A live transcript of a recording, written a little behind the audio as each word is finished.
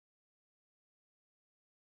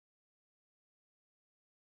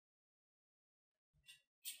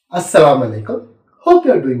Assalamu alaikum. Hope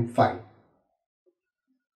you are doing fine.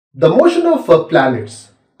 The motion of planets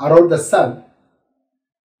around the sun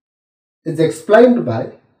is explained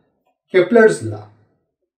by Kepler's law,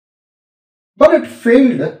 but it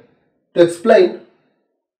failed to explain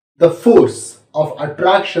the force of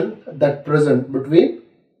attraction that present between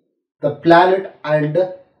the planet and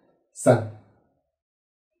the sun.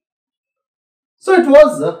 So it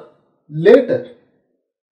was later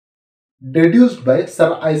deduced by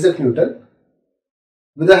Sir Isaac Newton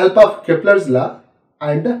with the help of Kepler's law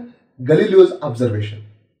and Galileo's observation,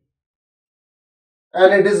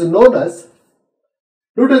 and it is known as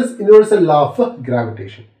Newton's universal law of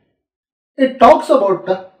gravitation. It talks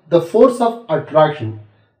about the force of attraction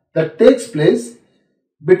that takes place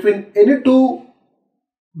between any two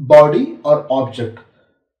body or object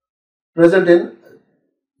present in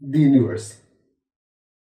the universe.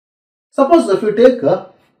 Suppose if you take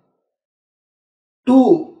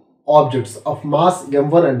two objects of mass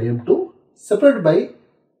m1 and m2 separated by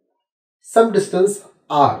some distance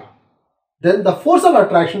r, then the force of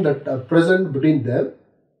attraction that present between them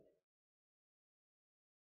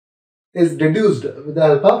is deduced with the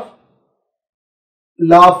help of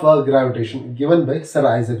law of gravitation given by Sir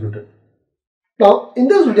Isaac Newton. Now in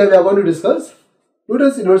this video we are going to discuss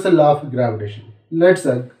Newton's universal law of gravitation. Let's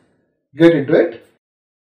get into it.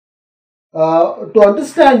 To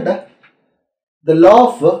understand the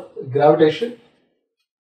law of gravitation,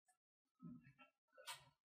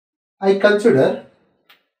 I consider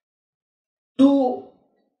two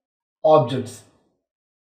objects,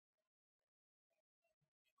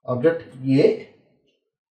 object A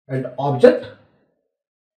and object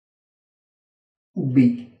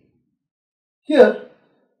B. Here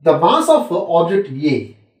the mass of object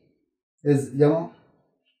A is m1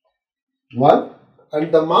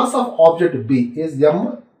 and the mass of object B is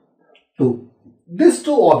m2. These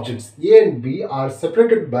two objects A and B are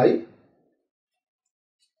separated by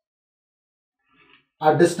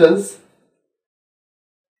a distance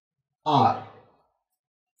r,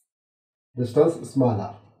 distance small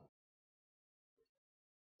r.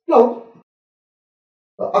 Now,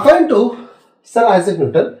 according to Sir Isaac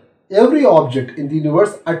Newton, every object in the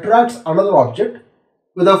universe attracts another object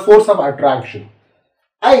with a force of attraction.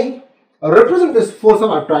 I represent this force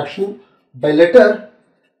of attraction by letter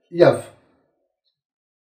F.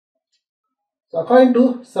 So, according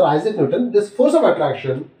to Sir Isaac Newton, this force of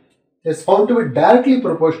attraction is found to be directly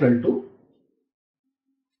proportional to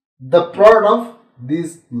the product of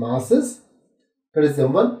these masses, that is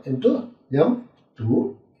m1 into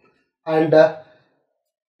m2, and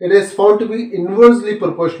it is found to be inversely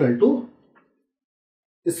proportional to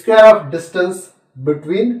the square of distance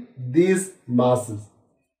between these masses.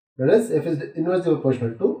 That is, F is inversely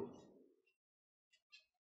proportional to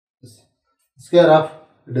square of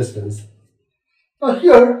distance. Now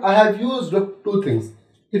here I have used two things.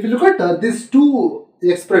 If you look at these two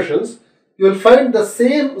expressions, you will find the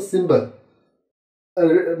same symbol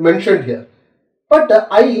mentioned here. But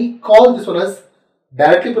I call this one as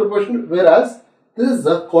directly proportional, whereas this is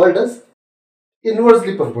called as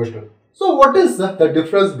inversely proportional. So what is the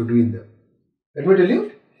difference between them? Let me tell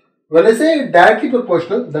you. When I say directly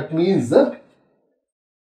proportional, that means the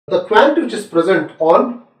quantity which is present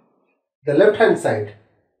on the left hand side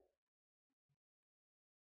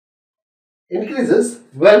increases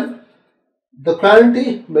when the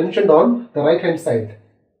quantity mentioned on the right hand side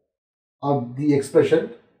of the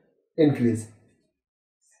expression increase.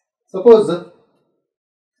 Suppose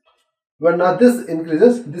when this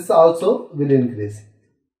increases, this also will increase.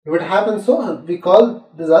 If it happens so, we call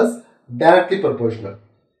this as directly proportional.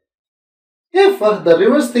 If the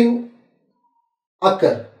reverse thing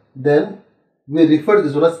occur, then we refer to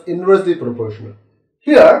this one as inversely proportional.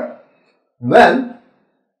 Here, when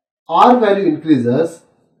R value increases,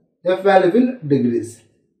 F value will decrease.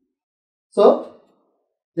 So,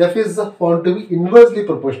 F is found to be inversely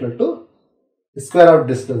proportional to the square of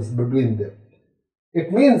distance between them.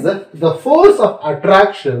 It means that the force of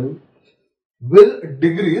attraction will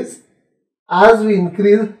decrease as we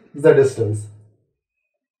increase the distance,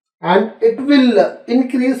 and it will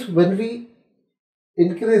increase when we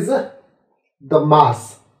increase the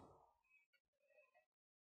mass.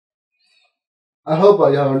 I hope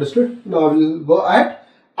you have understood. Now we will go ahead.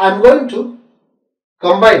 I am going to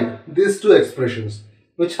combine these two expressions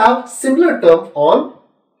which have similar term on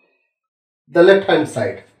the left hand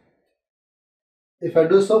side. If I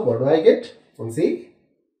do so, what do I get? See,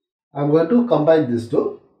 I am going to combine these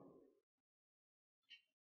two.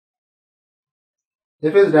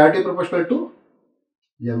 F is directly proportional to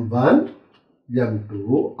m1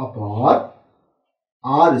 m2 upon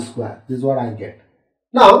r square. This is what I get.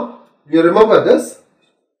 Now, you remember this.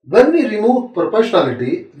 When we remove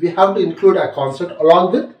proportionality, we have to include a constant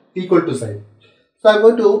along with equal to sign. So, I am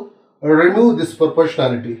going to remove this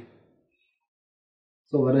proportionality.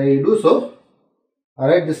 So, when I do so, I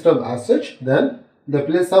write this term as such, then in the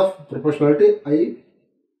place of proportionality, I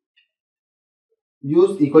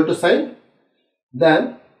use equal to sign.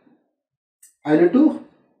 Then, I need to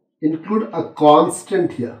include a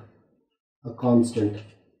constant here, a constant.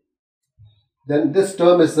 Then this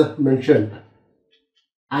term is mentioned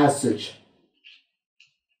as such.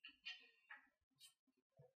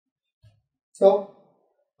 So,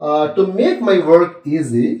 to make my work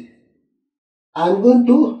easy, I am going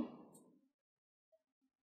to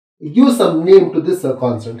give some name to this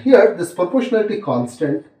constant. Here, this proportionality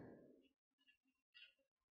constant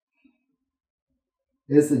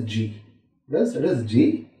is G. Yes, it is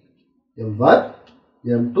G, M1,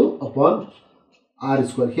 M2 upon R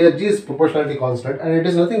square. Here G is proportionality constant and it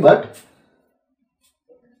is nothing but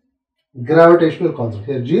gravitational constant.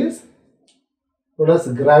 Here G is known as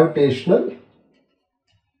gravitational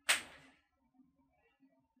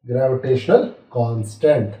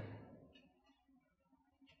constant.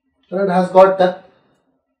 And it has got a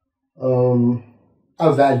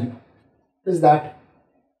value. What is that?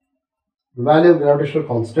 The value of gravitational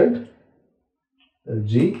constant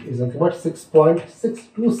G is nothing but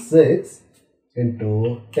 6.626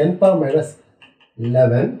 into 10 power minus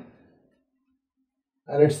 11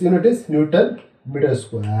 and its unit is Newton meter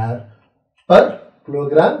square per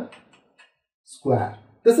kilogram square.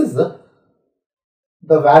 This is the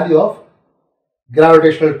value of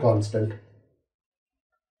gravitational constant.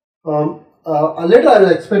 Later I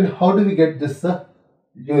will explain how do we get this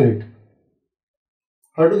unit.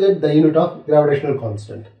 How to get the unit of gravitational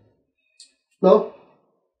constant. Now,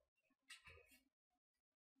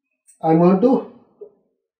 I am going to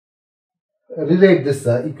rewrite this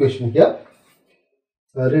equation here.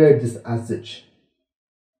 Rewrite this as such.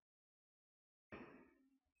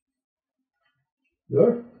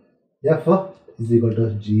 Here, F is equal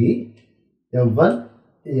to G M1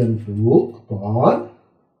 M2 upon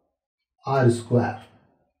R square.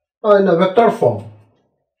 Now, in a vector form.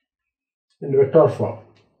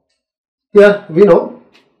 Here we know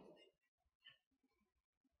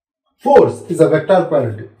force is a vector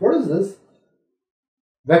quantity. What is this?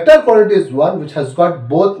 Vector quantity is one which has got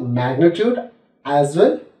both magnitude as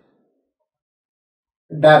well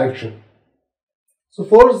direction. So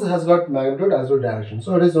force has got magnitude as well direction.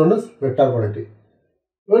 So it is known as vector quantity.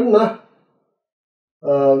 When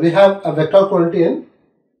we have a vector quantity in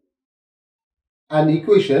an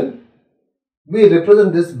equation, we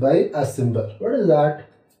represent this by a symbol. What is that?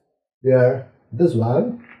 Here, this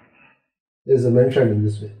one is mentioned in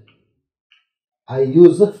this way. I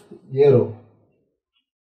use arrow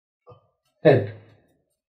head.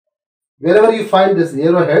 Wherever you find this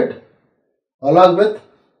arrow head along with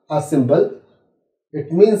a symbol,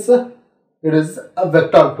 it means it is a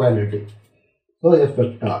vector quantity. So F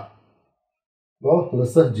vector. Now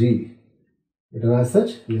this is G. Written as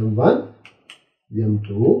such M1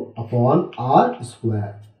 M2 upon R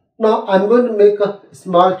square. Now I am going to make a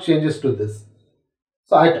small changes to this.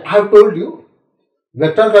 So I have told you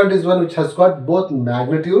vector quantity is one which has got both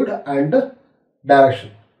magnitude and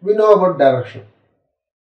direction. We know about direction.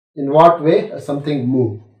 In what way something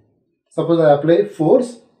moves. Suppose I apply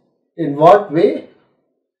force. In what way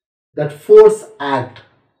that force act.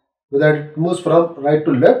 Whether it moves from right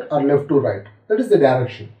to left or left to right. That is the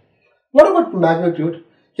direction. What about magnitude?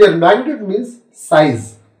 Here magnitude means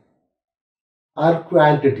size or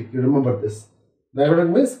quantity. You remember this. Magnitude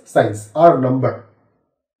means size or number.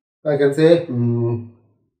 I can say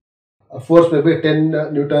a force may be 10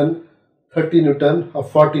 Newton, 30 Newton or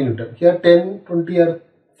 40 Newton. Here 10, 20 or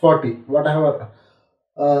 40, whatever.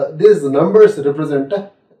 These numbers represent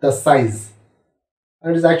the size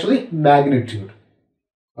and it is actually magnitude.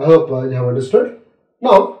 I hope you have understood.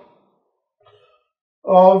 Now,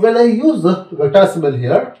 when I use the vector symbol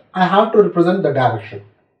here, I have to represent the direction.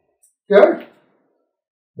 Here,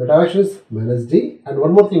 the direction is minus d, and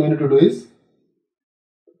one more thing we need to do is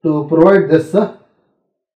to provide this. I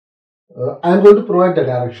am going to provide the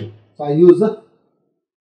direction. So I use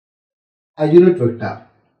a unit vector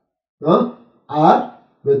R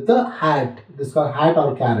with the hat. This is called hat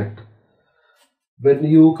or caret. When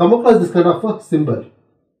you come across this kind of a symbol,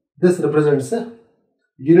 this represents a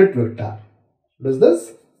unit vector. What is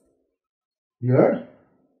this? Here,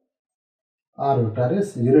 R vector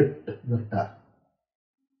is unit vector.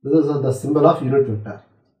 This is the symbol of unit vector.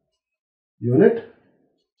 Unit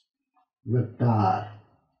vector.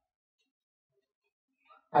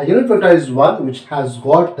 A unit vector is one which has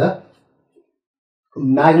got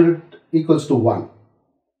magnitude equals to 1.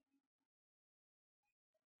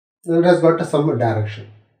 It has got some direction.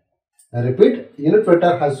 I repeat, unit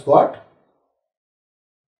vector has got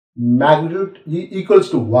magnitude equals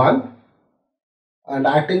to 1 and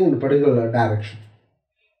acting in a particular direction.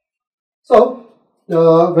 So,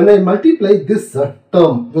 when I multiply this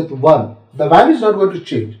term with 1, the value is not going to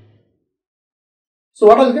change. So,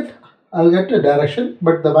 what I'll get? I'll get a direction,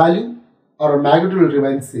 but the value or a magnitude will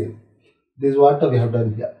remain same. This is what we have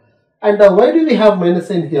done here. And why do we have minus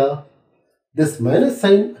sign here? This minus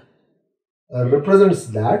sign represents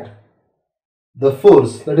that the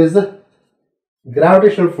force, that is the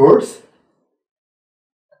gravitational force,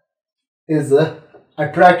 is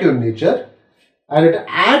attractive in nature and it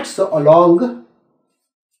acts along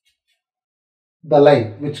the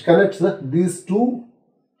line which connects these two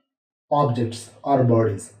objects or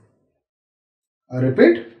bodies. I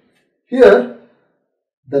repeat, here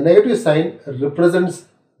the negative sign represents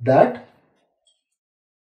that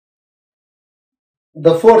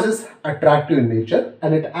the force is attractive in nature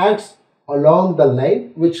and it acts along the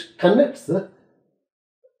line which connects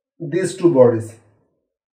these two bodies,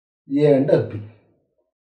 A and B.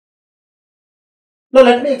 Now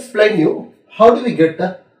let me explain you how do we get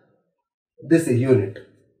this unit.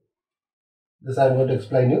 This I am going to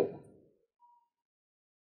explain you.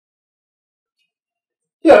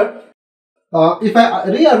 Here, if I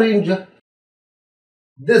rearrange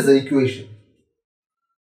this equation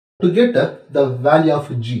to get the value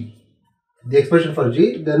of G, the expression for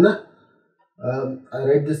G, then I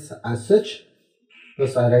write this as such.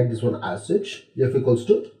 First I write this one as such. F equals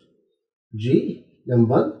to G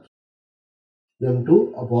m1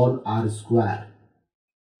 m2 upon r square.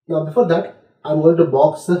 Now before that, I am going to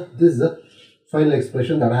box this final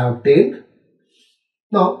expression that I have obtained.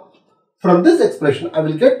 Now from this expression, I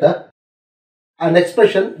will get an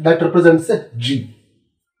expression that represents G.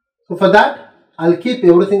 So for that, I will keep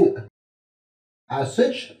everything as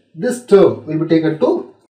such. This term will be taken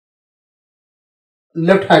to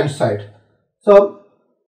left hand side. So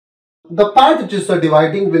the part which is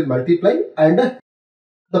dividing will multiply and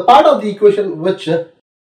the part of the equation which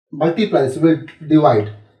multiplies will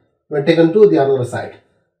divide when taken to the other side.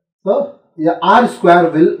 So r square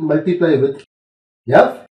will multiply with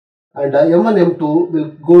f and m1 m2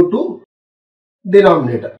 will go to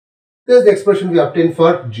denominator. This is the expression we obtained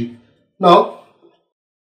for G. Now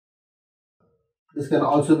this can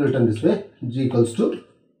also be written this way: G equals to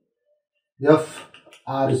f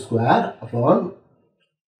r square upon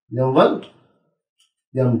m1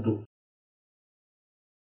 m2.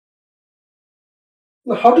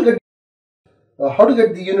 Now how to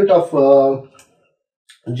get the unit of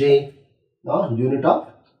G? Unit of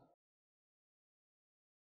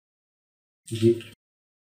G.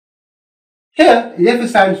 Here F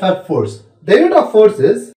stands for force. The unit of force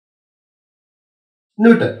is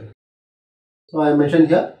Newton. So I mentioned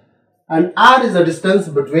here, and R is the distance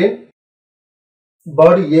between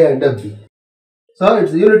body A and B. So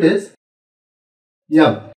its unit is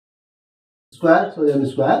m square. So m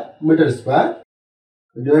square, meter square,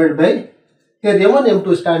 divided by, here m1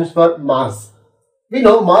 m2 stands for mass. We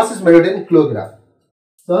know mass is measured in kilogram.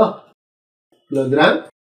 So kilogram,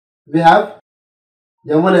 we have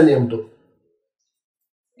m1 and m2.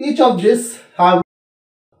 Each of these have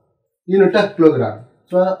unit of kilogram.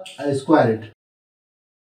 So I square it.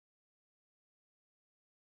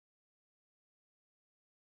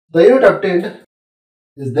 The unit obtained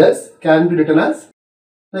is this, can be written as,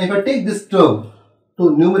 now if I take this term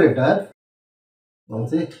to numerator, I'll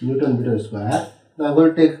say Newton meter square. Now I'm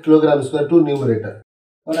going to take kilogram square to numerator.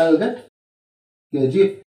 What I will get?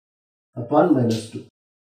 Kg upon minus 2.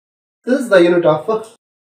 This is the unit of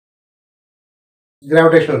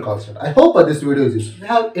gravitational constant. I hope this video is useful. If you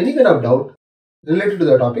have any kind of doubt related to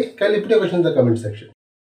the topic, kindly put your question in the comment section.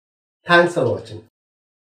 Thanks for watching.